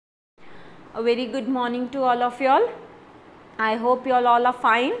A very good morning to all of y'all. I hope y'all all are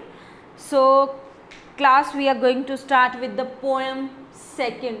fine. So class, we are going to start with the poem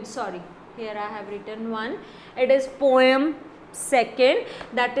second. Sorry, here I have written one. It is poem second,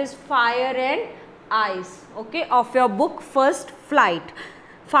 that is Fire and Ice, okay, of your book First Flight.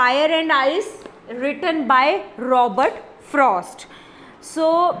 Fire and Ice, written by Robert Frost.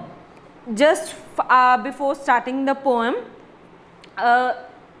 So just before starting the poem,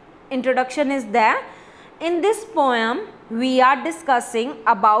 introduction is there. In this poem we are discussing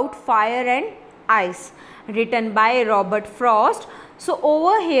about Fire and Ice, written by Robert Frost. So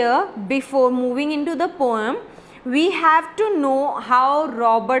over here, before moving into the poem, we have to know how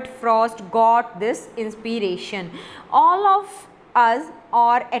Robert Frost got this inspiration. All of us,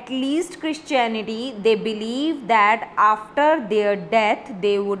 or at least Christianity, they believe that after their death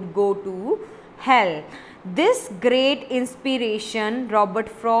they would go to hell. This great inspiration Robert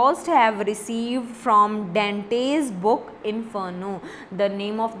Frost have received from Dante's book Inferno. The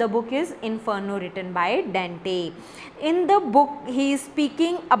name of the book is Inferno, written by Dante. In the book he is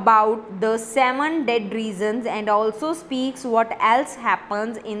speaking about the 7 dead reasons and also speaks what else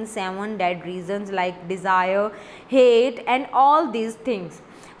happens in 7 dead reasons, like desire, hate and all these things.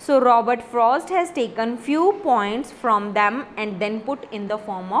 So Robert Frost has taken few points from them and then put in the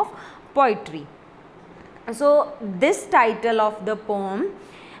form of poetry. So this title of the poem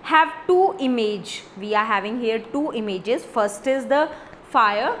have 2 images. We are having here 2 images. First is the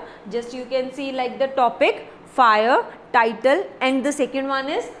fire, just you can see like the topic fire title, and the second one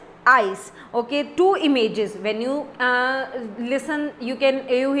is ice. Okay, 2 images. When you listen, you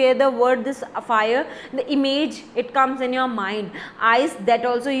hear the word this fire, the image it comes in your mind. Ice, that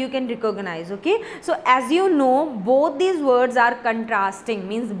also you can recognize. Okay, so as you know, both these words are contrasting,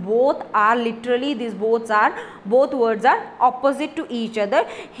 means both are literally, both words are opposite to each other.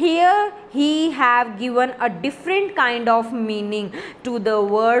 Here he have given a different kind of meaning to the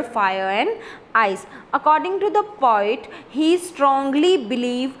word fire and ice. According to the poet, he strongly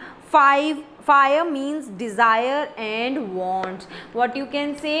believe fire means desire and wants. What you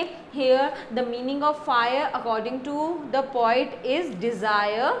can say here, the meaning of fire according to the poet is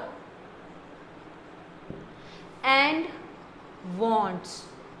desire and wants.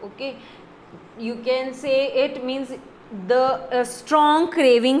 Okay, you can say it means the strong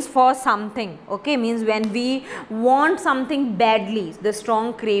cravings for something. Okay, means when we want something badly, the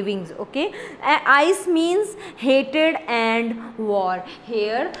strong cravings. Okay, ice means hatred and war.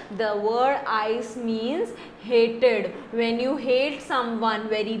 Here the word ice means hated, when you hate someone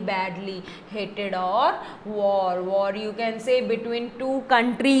very badly, hated, or war you can say between 2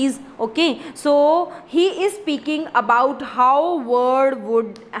 countries. Okay, so he is speaking about how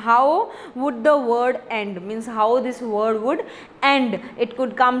would the word end, means how this word would end, it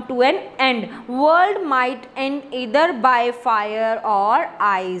could come to an end. World might end either by fire or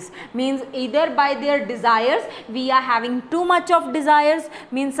ice, means either by their desires. We are having too much of desires,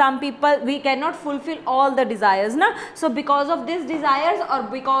 means some people, we cannot fulfill all the desires, na? So because of these desires or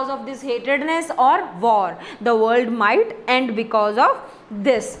because of this hatredness or war, the world might end because of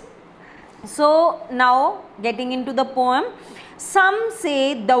this. So now getting into the poem. Some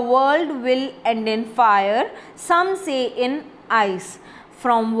say the world will end in fire, some say in ice.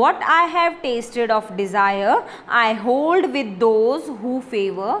 From what I have tasted of desire, I hold with those who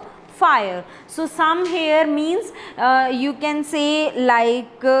favor fire. So some here means you can say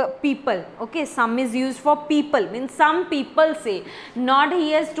like people. Okay, some is used for people, means some people say, not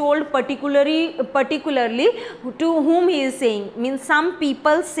he has told particularly to whom he is saying, means some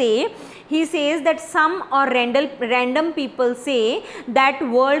people say. He says that some or random people say that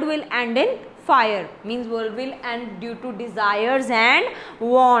world will end in fire, means world will end due to desires and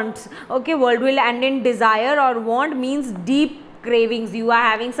wants. Okay, world will end in desire or want means deep cravings. You are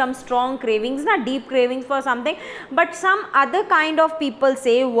having some strong cravings, not deep cravings for something. But some other kind of people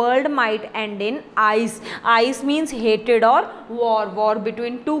say world might end in ice. Ice means hatred or war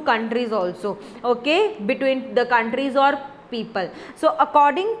between 2 countries also. Okay, between the countries or people. So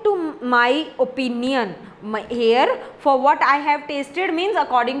according to my opinion, here for what I have tasted means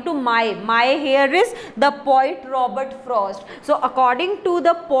according to my here is the poet Robert Frost. So according to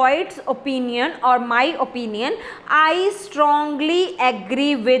the poet's opinion or my opinion, I strongly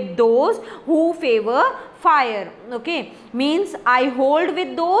agree with those who favor fire. Okay, means I hold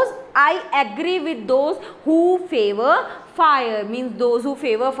with those, I agree with those who favor fire, means those who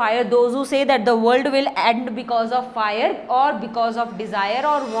favor fire, those who say that the world will end because of fire or because of desire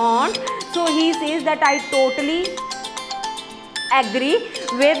or want. So he says that I totally agree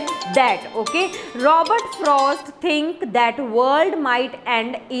with that. Okay, Robert Frost think that world might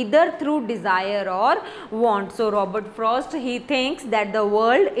end either through desire or want. So Robert Frost, he thinks that the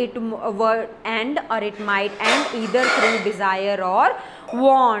world will end or it might end either through desire or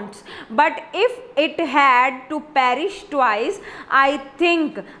wants. But if it had to perish twice, I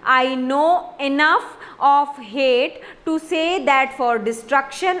think I know enough of hate to say that for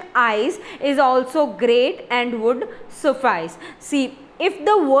destruction eyes is also great and would suffice. See, if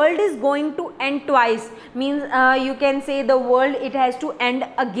the world is going to end twice, means you can say the world, it has to end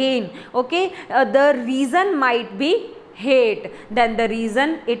again. Okay, the reason might be hate, then the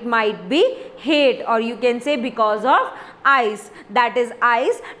reason it might be hate, or you can say because of ice, that is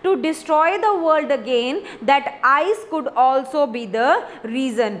ice to destroy the world again, that ice could also be the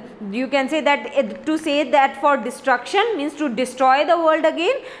reason. You can say that to say that for destruction means to destroy the world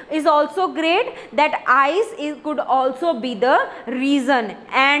again is also great, that ice could also be the reason,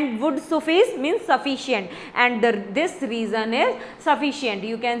 and would suffice means sufficient, and this reason is sufficient.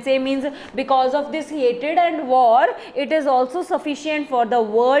 You can say means because of this hatred and war, it is also sufficient for the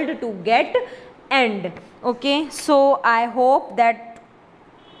world to get end. Okay, so I hope that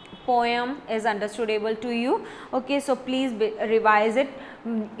poem is understandable to you. Okay, so please revise it.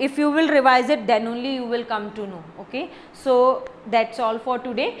 If you will revise it, then only you will come to know. Okay, so that's all for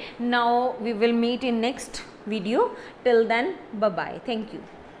today. Now we will meet in next video. Till then, bye bye. Thank you.